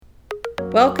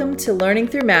Welcome to Learning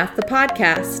Through Math, the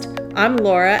podcast. I'm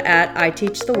Laura at I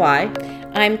Teach the Y.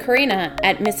 I'm Karina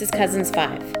at Mrs. Cousins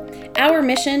 5. Our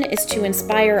mission is to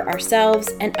inspire ourselves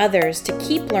and others to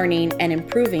keep learning and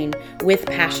improving with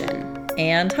passion.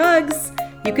 And hugs!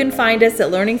 You can find us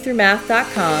at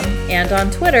learningthroughmath.com and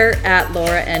on Twitter at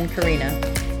Laura and Karina.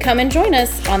 Come and join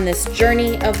us on this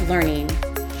journey of learning.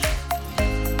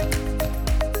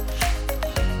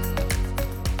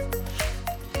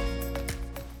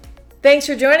 Thanks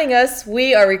for joining us.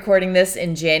 We are recording this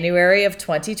in January of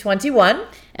 2021.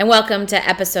 And welcome to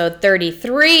episode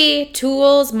 33,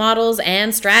 Tools, Models,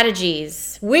 and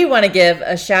Strategies. We want to give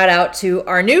a shout out to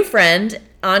our new friend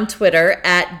on Twitter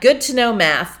at Good to Know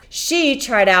Math. She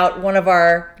tried out one of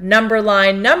our number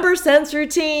line number sense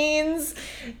routines.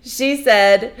 She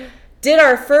said, did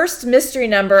our first mystery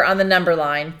number on the number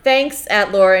line. Thanks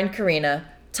at Laura and Karina.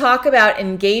 Talk about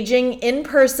engaging in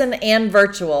person and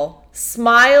virtual.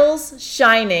 Smiles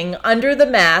shining under the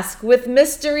mask with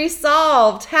mystery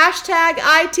solved. Hashtag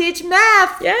I teach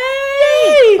math.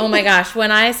 Yay! Oh my gosh,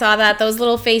 when I saw that, those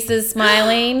little faces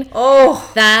smiling,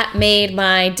 that made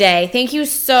my day. Thank you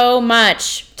so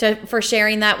much for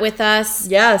sharing that with us.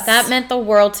 Yes. That meant the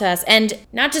world to us. And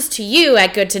not just to you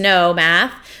at Good to Know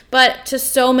Math, but to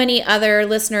so many other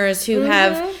listeners who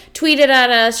have tweeted at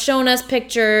us, shown us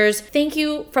pictures. Thank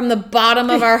you from the bottom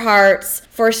of our hearts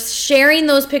for sharing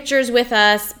those pictures with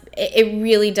us. It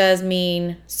really does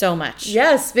mean so much.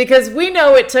 Yes, because we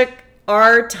know it took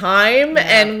our time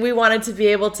and we wanted to be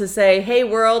able to say, hey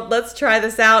world, let's try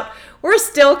this out. We're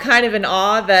still kind of in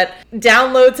awe that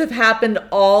downloads have happened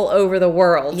all over the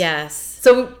world. Yes.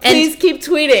 So please keep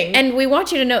tweeting. And we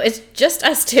want you to know it's just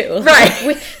us two.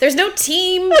 Right. There's no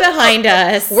team behind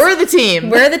us. We're the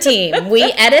team. We're the team. We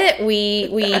edit,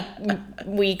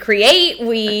 we create,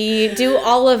 we do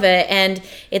all of it. And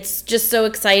it's just so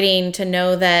exciting to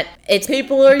know that it's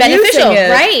people are beneficial. Using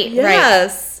it. Right.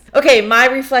 Yes. Right. Okay, my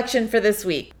reflection for this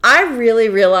week. I really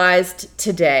realized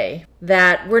today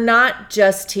that we're not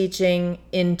just teaching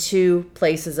in two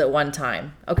places at one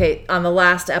time. Okay, on the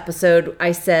last episode,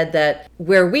 I said that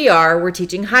where we are, we're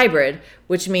teaching hybrid,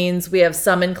 which means we have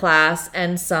some in class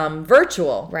and some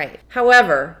virtual. Right.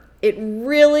 However, it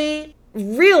really,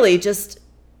 really just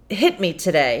hit me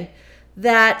today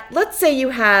that let's say you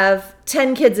have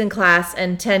 10 kids in class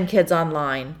and 10 kids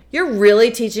online. You're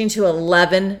really teaching to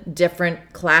 11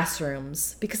 different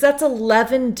classrooms because that's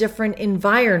 11 different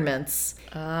environments.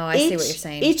 Oh, I see what you're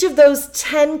saying. Each of those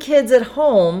 10 kids at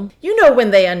home, you know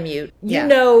when they unmute. You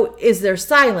know, is there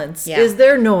silence? Yeah. Is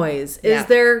there noise? Is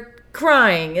there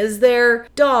crying? Is there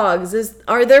dogs?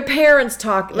 Are there parents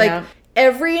talking? Like,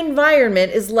 every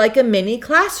environment is like a mini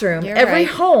classroom. You're every right.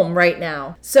 home right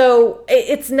now. So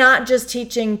it's not just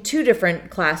teaching two different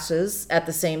classes at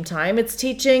the same time. It's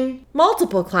teaching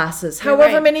multiple classes. You're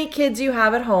however right. many kids you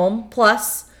have at home,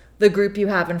 plus the group you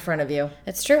have in front of you.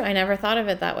 It's true. I never thought of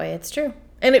it that way. It's true.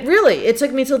 And it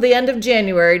took me till the end of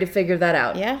January to figure that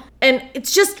out. Yeah. And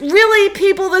it's just really,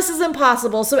 people, this is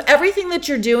impossible. So everything that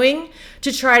you're doing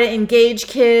to try to engage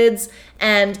kids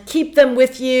and keep them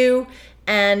with you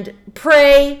and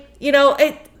pray,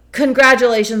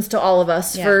 congratulations to all of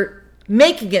us for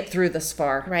making it through this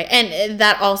far. Right. And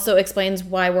that also explains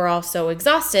why we're all so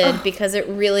exhausted because it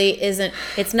really isn't,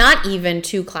 it's not even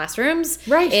two classrooms.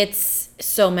 Right. It's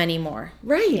so many more.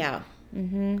 Right. Yeah.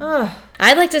 Mm-hmm.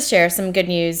 I'd like to share some good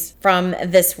news from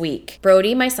this week.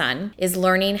 Brody, my son, is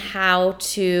learning how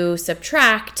to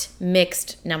subtract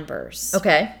mixed numbers.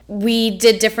 Okay. We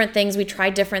did different things. We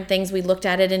tried different things. We looked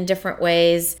at it in different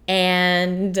ways.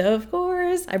 And of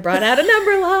course, I brought out a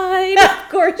number line. Of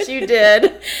course you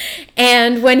did.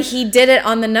 And when he did it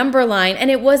on the number line, and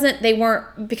they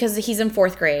weren't, because he's in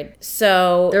 4th grade.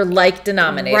 So they're like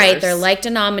denominators. Right. They're like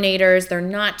denominators. They're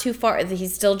not too far.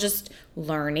 He's still just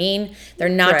learning. They're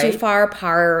not too far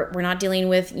apart. We're not dealing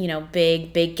with,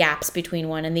 big gaps between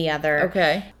one and the other.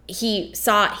 Okay. He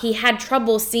had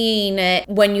trouble seeing it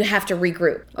when you have to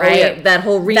regroup, right? Oh, yeah. That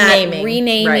whole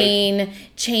renaming,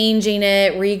 changing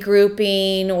it,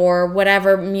 regrouping, or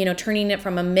whatever, turning it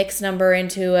from a mixed number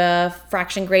into a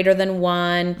fraction greater than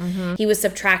 1. Mm-hmm. He was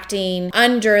subtracting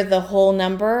under the whole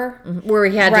number. Mm-hmm. Where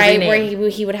he had to rename. Where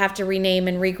he would have to rename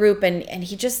and regroup, and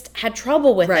he just had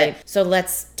trouble with it. So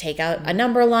let's take out a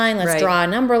number line, let's draw a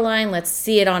number line, let's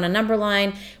see it on a number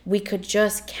line. We could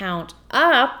just count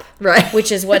up,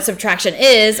 which is what subtraction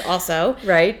is also.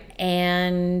 Right.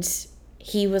 And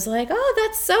he was like, oh,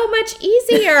 that's so much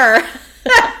easier.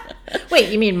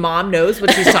 Wait, you mean mom knows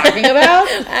what she's talking about?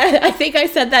 I think I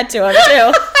said that to him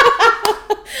too.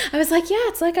 I was like, yeah,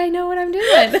 it's like I know what I'm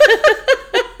doing.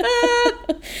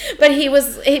 But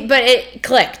but it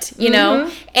clicked, you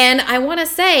know? And I want to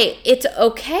say it's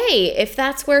okay if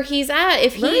that's where he's at.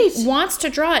 If he wants to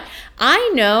draw it.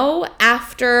 I know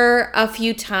after a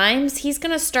few times, he's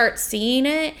going to start seeing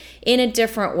it in a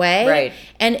different way. Right.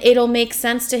 And it'll make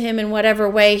sense to him in whatever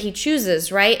way he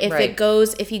chooses, right? If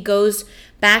he goes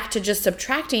back to just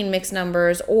subtracting mixed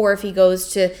numbers, or if he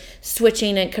goes to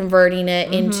switching and converting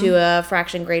it into a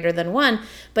fraction greater than 1.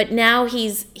 But now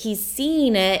he's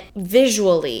seeing it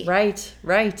visually.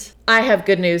 Right. I have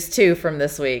good news too from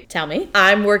this week. Tell me.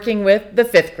 I'm working with the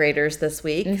 5th graders this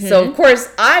week. So of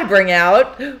course I bring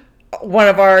out one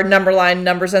of our number line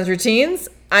number sense routines.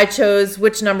 I chose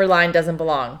which number line doesn't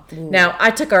belong. Ooh. Now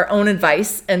I took our own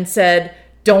advice and said,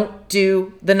 don't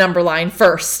do the number line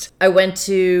first. I went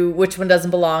to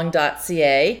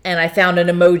whichonedoesn'tbelong.ca and I found an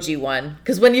emoji one.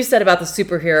 Because when you said about the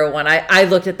superhero one, I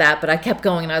looked at that, but I kept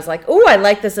going and I was like, oh, I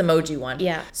like this emoji one.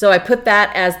 Yeah. So I put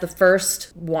that as the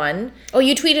first one. Oh,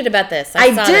 you tweeted about this.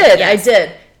 I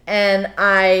did. And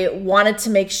I wanted to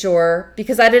make sure,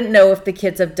 because I didn't know if the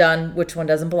kids have done Which One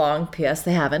Doesn't Belong. P.S.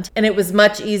 They haven't. And it was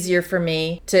much easier for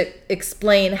me to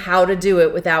explain how to do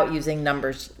it without using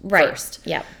numbers first.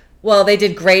 Yeah. Well, they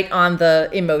did great on the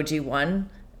emoji one.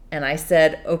 And I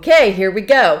said, okay, here we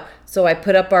go. So I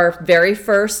put up our very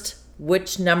first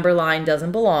which number line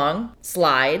doesn't belong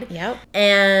slide. Yep.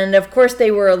 And of course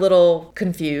they were a little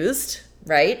confused,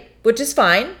 right? Which is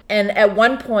fine. And at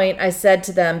one point I said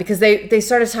to them, because they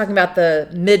started talking about the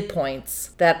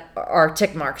midpoints that our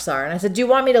tick marks are. And I said, do you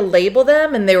want me to label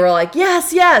them? And they were like,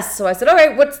 yes. So I said, all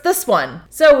right, what's this one?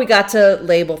 So we got to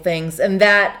label things. And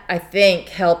that, I think,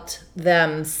 helped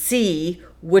them see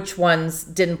which ones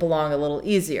didn't belong a little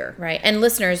easier. Right. And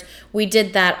listeners, we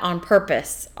did that on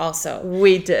purpose also.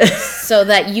 We did. So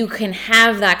that you can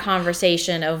have that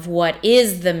conversation of what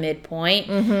is the midpoint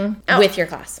with your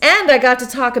class. And I got to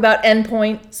talk about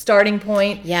endpoint, starting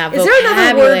point. Yeah, Is there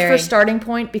another word for starting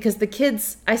point? Because the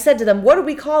kids, I said to them, what do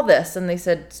we call this? And they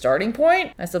said, starting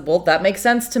point? I said, well, that makes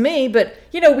sense to me. But,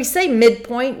 we say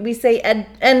midpoint, we say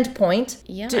end point.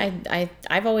 Yeah,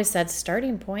 I've always said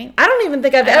starting point. I don't even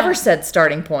think I've ever said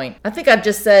starting point. I think I've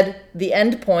just said the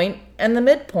end point and the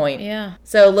midpoint. Yeah.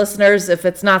 So listeners, if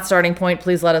it's not starting point,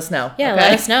 please let us know. Yeah,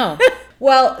 let us know.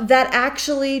 Well, that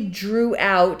actually drew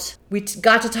out, we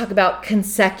got to talk about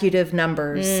consecutive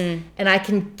numbers. And I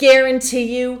can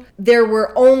guarantee you there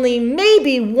were only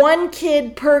maybe one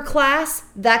kid per class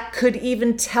that could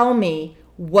even tell me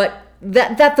what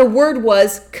that the word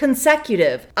was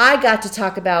consecutive. I got to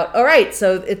talk about, all right,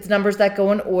 so it's numbers that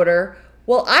go in order.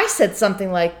 Well, I said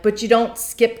something like, but you don't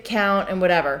skip count and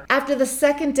whatever. After the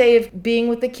second day of being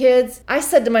with the kids, I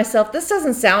said to myself, this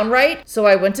doesn't sound right. So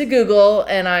I went to Google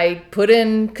and I put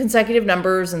in consecutive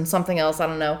numbers and something else, I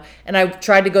don't know. And I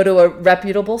tried to go to a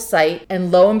reputable site.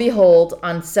 And lo and behold,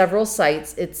 on several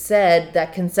sites, it said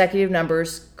that consecutive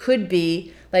numbers could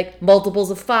be like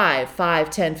multiples of 5,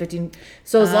 10, 15.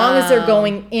 So as long as they're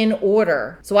going in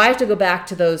order. So I have to go back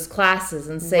to those classes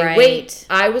and say, wait,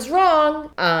 I was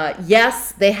wrong.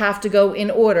 Yes, they have to go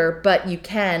in order, but you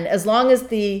can, as long as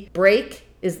the break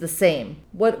is the same.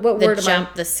 What word am I?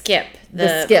 The skip.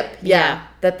 The skip, yeah.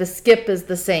 That the skip is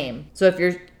the same. So if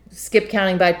you're skip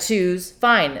counting by twos,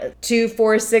 fine. 2,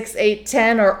 4, 6, 8,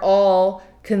 10 are all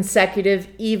consecutive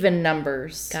even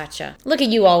numbers. Gotcha. Look at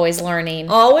you always learning.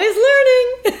 Always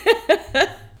learning.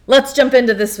 Let's jump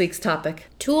into this week's topic.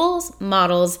 Tools,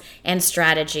 models, and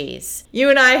strategies. You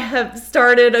and I have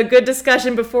started a good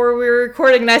discussion before we were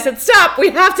recording, and I said, stop, we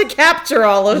have to capture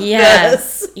all of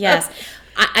this. Yes.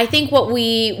 I think what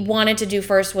we wanted to do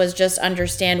first was just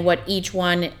understand what each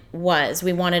one was.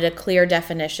 We wanted a clear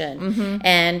definition.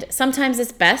 And sometimes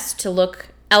it's best to look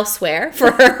elsewhere for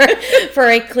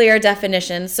a clear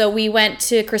definition. So we went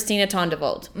to Christina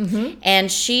Tondeveld, and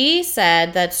she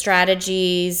said that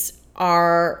strategies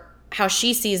are, how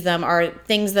she sees them, are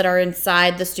things that are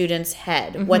inside the student's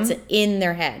head, what's in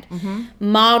their head.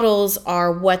 Models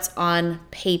are what's on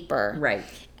paper. Right.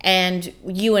 And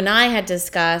you and I had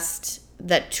discussed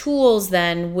that tools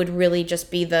then would really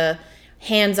just be the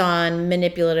hands-on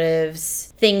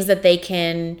manipulatives, things that they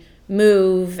can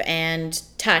move and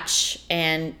touch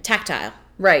and tactile.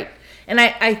 Right. And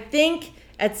I think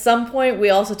at some point we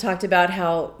also talked about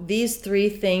how these three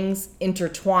things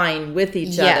intertwine with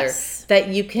each other. That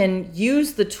you can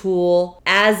use the tool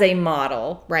as a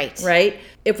model. Right?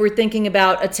 If we're thinking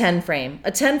about a 10 frame.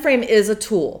 A 10 frame is a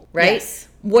tool, right? Yes.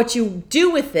 What you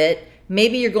do with it,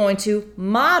 maybe you're going to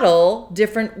model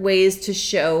different ways to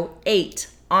show 8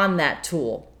 on that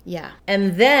tool. Yeah.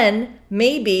 And then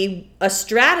maybe a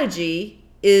strategy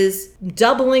is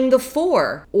doubling the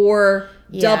 4 or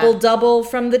double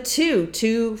from the 2,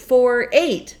 2, 4,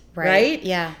 8. Right?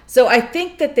 Yeah. So I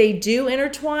think that they do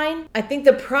intertwine. I think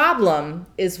the problem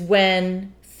is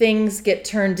when things get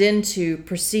turned into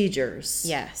procedures.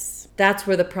 Yes. That's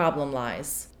where the problem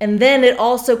lies. And then it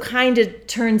also kind of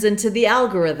turns into the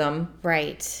algorithm.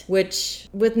 Right. Which,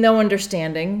 with no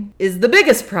understanding, is the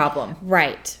biggest problem.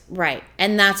 Right.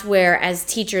 And that's where, as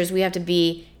teachers, we have to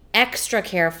be extra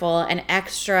careful and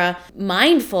extra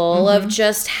mindful of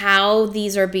just how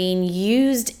these are being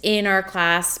used in our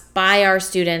class by our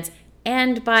students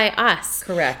and by us.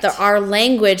 Correct. Our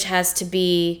language has to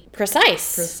be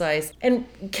precise. And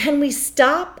can we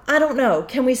stop? I don't know.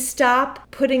 Can we stop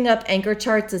putting up anchor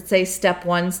charts that say step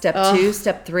 1, step 2,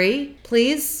 step 3?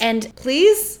 Please? And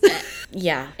please?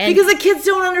 Yeah. Because the kids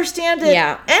don't understand it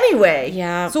anyway.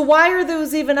 Yeah. So why are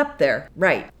those even up there?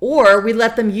 Right. Or we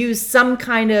let them use some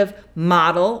kind of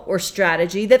model or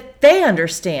strategy that they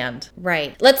understand.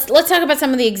 Right. Let's talk about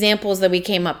some of the examples that we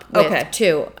came up with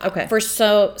too. Okay. For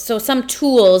so some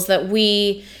tools that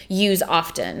we use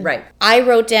often. Right. I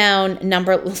wrote down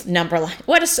number line.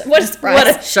 What a surprise. What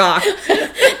a shock.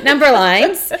 Number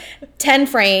lines, 10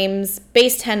 frames,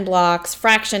 base 10 blocks,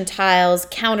 fraction tiles,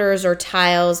 counters or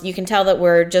tiles. You can tell that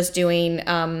we're just doing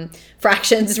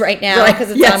fractions right now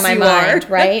because it's on my mind,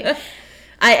 right?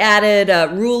 I added a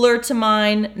ruler to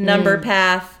mine, number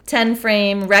path, 10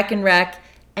 frame, rec and rec,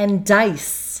 and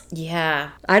dice.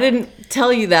 Yeah. I didn't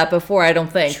tell you that before, I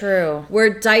don't think. True.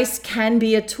 Where dice can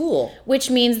be a tool.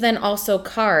 Which means then also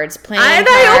cards. Playing and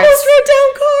cards. I almost wrote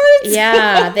down cards.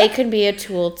 Yeah, they can be a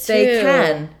tool too. They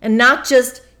can. And not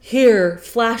just here,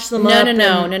 flash them up.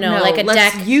 No. Like a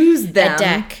deck. Let's use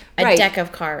them. A deck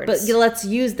of cards. But let's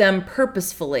use them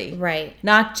purposefully. Right.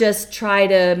 Not just try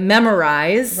to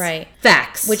memorize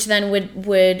facts. Which then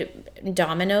would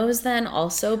dominoes then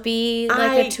also be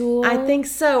like a tool? I think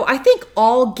so. I think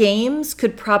all games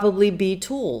could probably be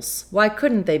tools. Why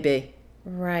couldn't they be?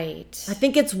 Right. I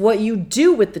think it's what you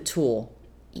do with the tool.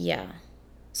 Yeah.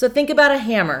 So think about a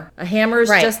hammer. A hammer is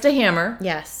just a hammer.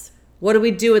 Yes. What do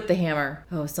we do with the hammer?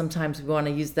 Oh, sometimes we want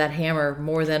to use that hammer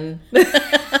more than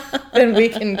we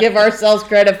can give ourselves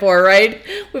credit for, right?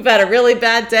 We've had a really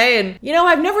bad day, and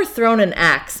I've never thrown an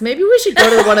axe. Maybe we should go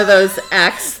to one of those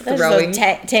axe throwing.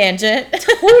 Tangent.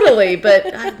 Totally, but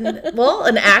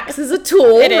an axe is a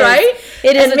tool, right?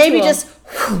 It is, and maybe tool. Just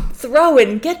throw it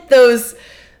and get those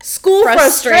school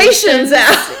frustrations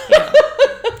out. Yeah.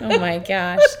 Oh my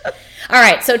gosh. All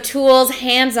right, so tools,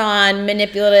 hands-on,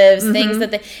 manipulatives, things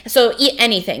that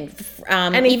anything,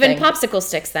 even popsicle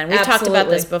sticks then. We've talked about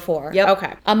this before. Yep.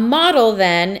 Okay. A model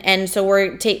then, and so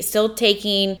we're still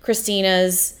taking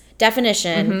Christina's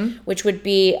definition, which would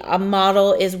be a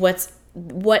model is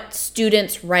what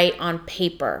students write on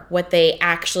paper, what they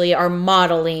actually are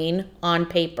modeling on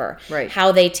paper. Right.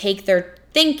 How they take their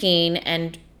thinking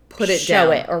and put it show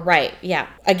down. it or write. Yeah.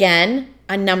 Again,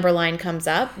 a number line comes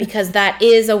up because that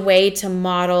is a way to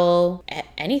model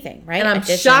anything, right? And I'm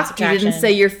Addition, shocked subtraction. you didn't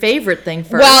say your favorite thing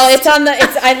first. Well,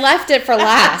 I left it for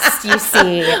last, you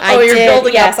see. You're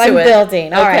building up to I'm it.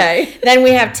 building. All okay. Right. Then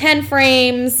we have 10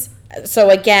 frames. So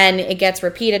again, it gets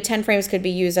repeated. 10 frames could be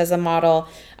used as a model.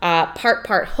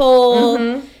 Part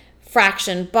whole,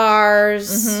 fraction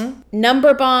bars,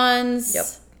 number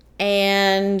bonds,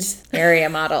 and area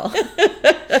model.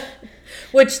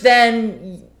 Which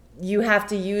then you have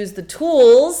to use the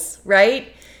tools,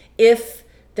 right? If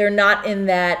they're not in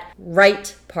that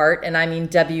right part, and I mean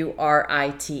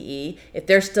WRITE, if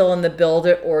they're still in the build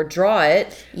it or draw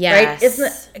it,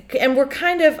 yes. Right? And we're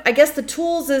kind of, I guess the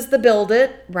tools is the build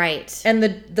it, right? And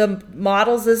the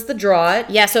models is the draw it.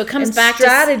 Yeah, so it comes back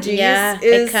strategies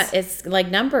to it's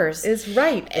like numbers. Is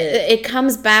right. It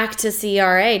comes back to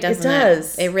CRA, doesn't it? It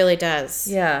does. It really does.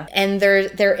 Yeah. And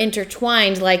they're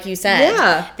intertwined, like you said.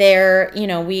 Yeah. They're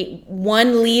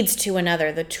one leads to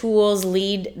another. The tools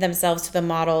lead themselves to the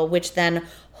model, which then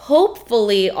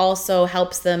hopefully also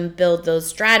helps them build those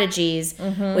strategies,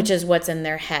 which is what's in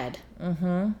their head.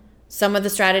 Some of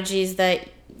the strategies that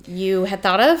you had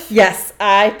thought of? Yes,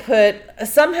 I put,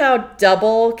 somehow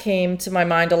double came to my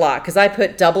mind a lot because I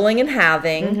put doubling and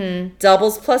halving,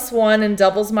 doubles plus 1 and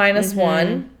doubles minus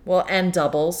 1. Well, and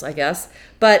doubles, I guess.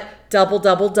 But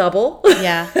double.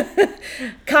 Yeah.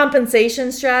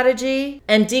 Compensation strategy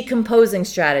and decomposing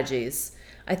strategies.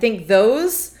 I think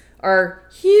those are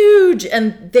huge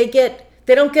and they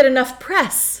don't get enough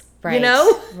press, right.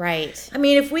 Right. I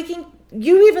mean, if we can,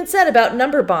 you even said about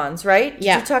number bonds, right?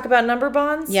 Yeah. Did you talk about number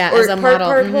bonds? Yeah, or as a model.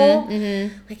 Part whole?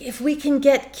 Like if we can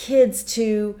get kids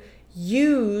to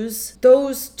use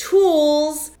those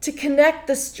tools to connect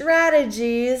the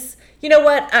strategies. You know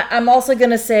what? I'm also going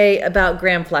to say about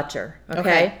Graham Fletcher,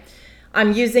 okay?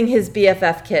 I'm using his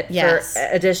BFF kit Yes. for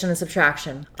addition and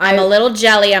subtraction. I'm a little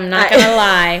jelly, I'm not going to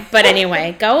lie. But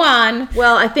anyway, go on.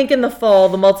 Well, I think in the fall,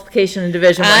 the multiplication and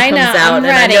division one I comes know, out, I'm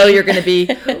and I ready. know you're going to be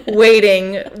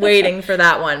waiting for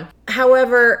that one.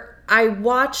 However, I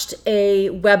watched a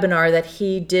webinar that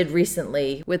he did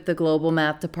recently with the Global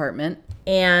Math Department,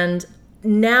 and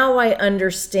now I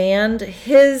understand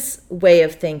his way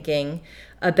of thinking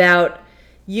about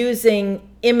using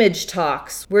image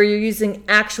talks, where you're using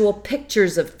actual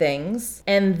pictures of things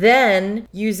and then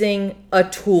using a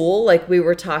tool like we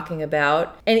were talking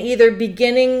about, and either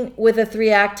beginning with a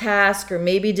 3-act task or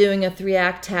maybe doing a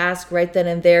 3-act task right then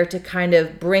and there to kind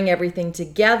of bring everything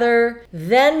together,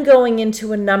 then going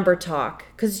into a number talk.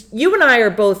 Because you and I are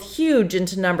both huge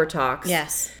into number talks.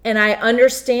 Yes. And I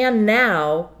understand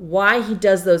now why he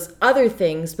does those other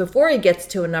things before he gets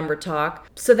to a number talk,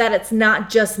 so that it's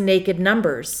not just naked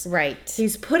numbers. Right.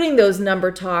 He's putting those number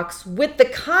talks with the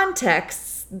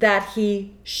contexts that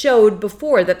he showed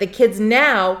before, that the kids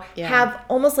now have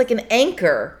almost like an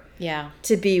anchor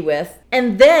to be with,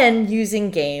 and then using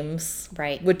games,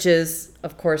 Right. which is,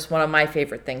 of course, one of my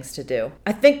favorite things to do.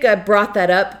 I think I brought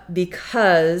that up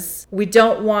because we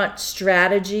don't want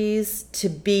strategies to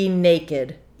be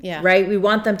naked. Yeah. Right? We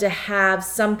want them to have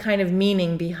some kind of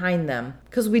meaning behind them,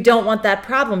 because we don't want that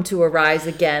problem to arise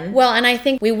again. Well, and I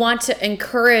think we want to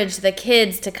encourage the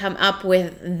kids to come up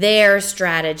with their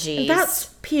strategies. That's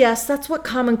P.S. That's what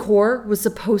Common Core was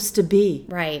supposed to be.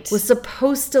 Right. Was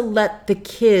supposed to let the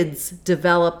kids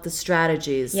develop the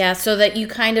strategies. Yeah, so that you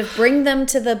kind of bring them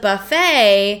to the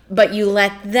buffet, but you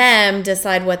let them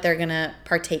decide what they're going to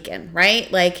partake in,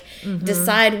 right? Like,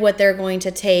 decide what they're going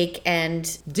to take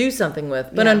and do something with.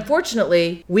 But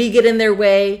unfortunately, we get in their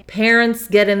way. Parents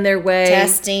get in their way.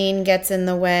 testing gets in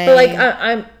the way. But like,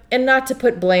 I'm, and not to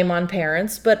put blame on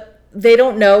parents, but they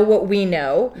don't know what we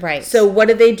know. Right. So what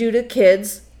do they do to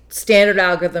kids? Standard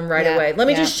algorithm right Yeah, away. Let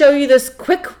me yeah. just show you this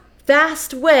quick,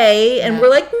 fast way. And we're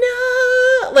like,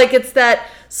 no. Like, it's that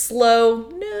slow,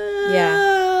 no.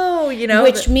 Yeah. You know?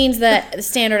 Which means that the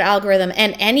standard algorithm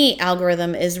and any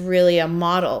algorithm is really a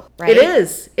model, right? It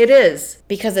is. It is.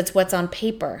 Because it's what's on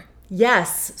paper.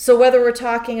 Yes. So whether we're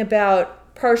talking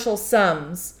about partial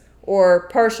sums or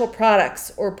partial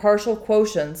products or partial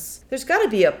quotients, there's got to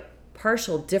be a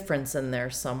partial difference in there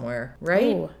somewhere, right?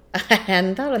 Ooh, I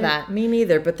hadn't thought of that. Me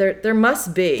neither, but there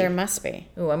must be. There must be.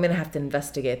 Oh, I'm going to have to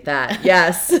investigate that.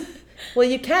 Yes. Well,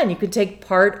 you can. You could take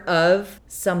part of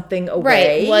something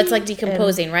away. Right. Well, it's like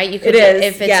decomposing, right? You could, It is,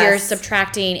 if it's yes. you're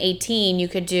subtracting 18, you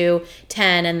could do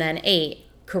 10 and then 8.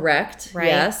 Correct. Right.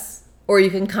 Yes. Or you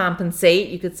can compensate.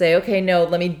 You could say, okay, no,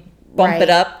 let me bump Right. it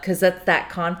up, because that's that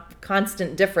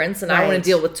constant difference, and I want Right. to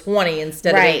deal with 20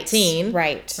 instead of 18.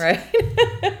 Right. Right.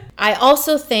 I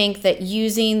also think that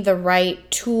using the right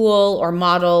tool or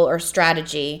model or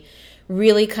strategy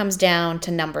really comes down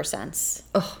to number sense.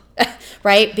 Oh,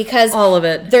 Right? Because all of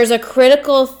it. there's a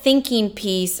critical thinking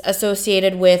piece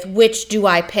associated with which do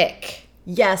I pick?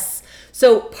 Yes.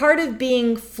 So part of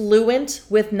being fluent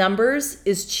with numbers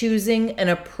is choosing an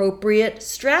appropriate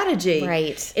strategy.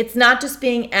 Right. It's not just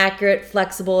being accurate,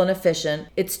 flexible, and efficient.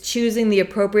 It's choosing the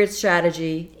appropriate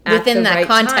strategy at Within the that right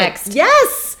time. context.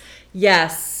 Yes.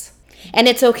 Yes. And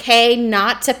it's okay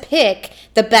not to pick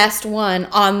the best one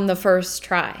on the first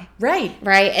try. Right.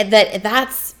 Right? And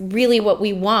that's really what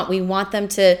we want. We want them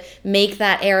to make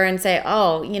that error and say,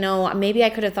 oh, you know, maybe I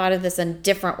could have thought of this in a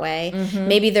different way.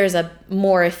 Maybe there's a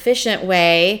more efficient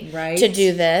way Right. to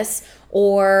do this.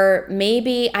 Or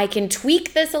maybe I can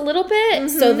tweak this a little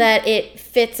bit so that it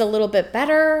fits a little bit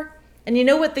better. And you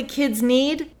know what the kids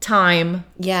need? Time.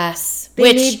 Yes.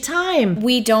 They need time.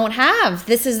 we don't have.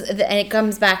 This is, and it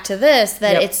comes back to this,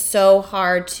 that Yep. it's so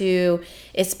hard to,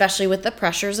 especially with the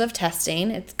pressures of testing,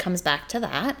 it comes back to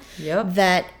that. Yep.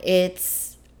 That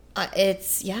it's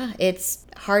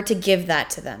hard to give that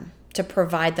to them, to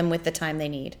provide them with the time they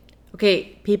need. Okay,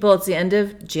 people, it's the end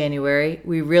of January.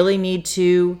 We really need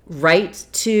to write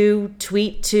to,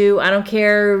 tweet to, I don't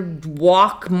care,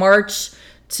 walk, march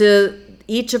to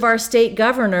each of our state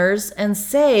governors and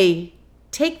say,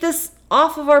 take this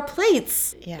off of our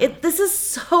plates. Yeah. This is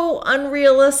so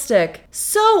unrealistic.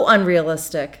 So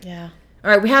unrealistic. Yeah. All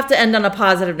right, we have to end on a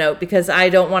positive note, because I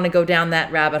don't want to go down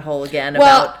that rabbit hole again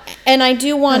Well, about and I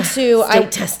do want to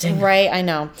state testing. Right, I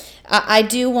know. I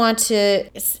do want to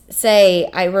say,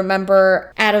 I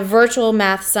remember at a virtual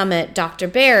math summit, Dr.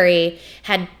 Barry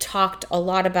had talked a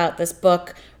lot about this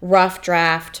book, Rough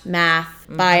Draft Math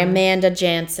by Amanda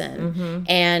Jansen.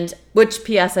 And which,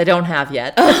 P.S., I don't have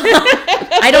yet.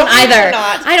 I don't either.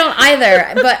 I don't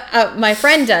either. But my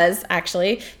friend does,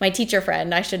 actually. My teacher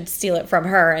friend. I should steal it from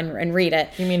her and read it.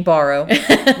 You mean borrow?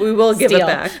 We will give it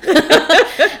back.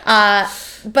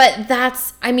 But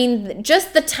that's, I mean,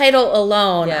 just the title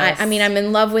alone. Yes. I mean, I'm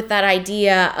in love with that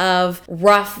idea of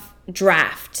rough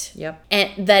draft. Yep.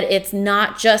 And that it's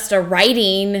not just a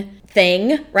writing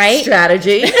thing, right?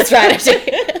 Strategy.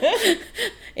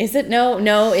 Is it?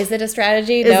 No. Is it a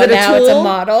strategy? Is no, it a now tool? It's a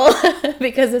model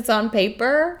because it's on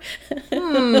paper.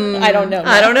 I don't know.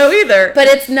 I don't know either. But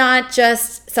it's not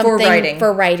just something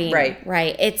for writing.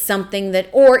 Right. It's something that,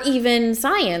 or even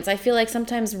science. I feel like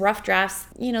sometimes rough drafts,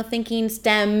 thinking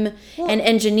STEM and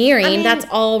engineering, that's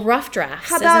all rough drafts,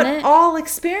 how about isn't it? all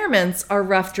experiments are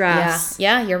rough drafts?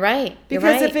 Yeah, you're right.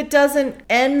 Because if it doesn't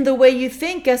end the way you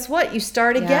think, guess what? You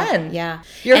start again. Yeah.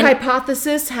 Your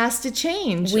hypothesis has to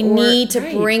change. We need to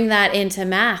bring that into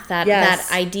math,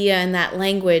 that idea and that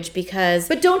language, because...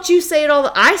 But don't you say it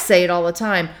I say it all the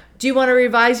time. Do you want to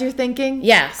revise your thinking?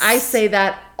 Yes. I say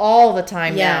that all the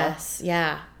time now. Yes,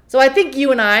 yeah. So I think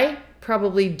you and I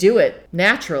probably do it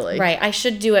naturally. Right. I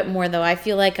should do it more, though. I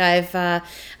feel like I've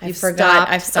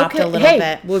stopped a little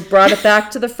bit. We brought it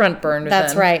back to the front burner.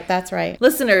 That's right.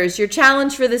 Listeners, your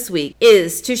challenge for this week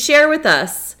is to share with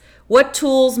us what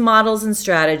tools, models, and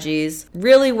strategies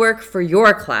really work for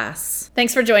your class.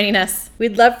 Thanks for joining us.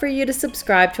 We'd love for you to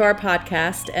subscribe to our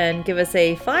podcast and give us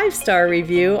a 5-star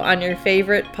review on your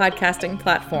favorite podcasting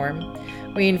platform.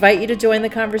 We invite you to join the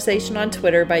conversation on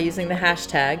Twitter by using the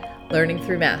hashtag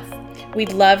 #LearningThroughMath.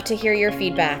 We'd love to hear your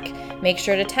feedback. Make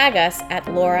sure to tag us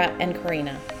at Laura and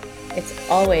Karina. It's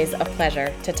always a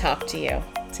pleasure to talk to you.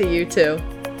 To you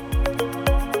too.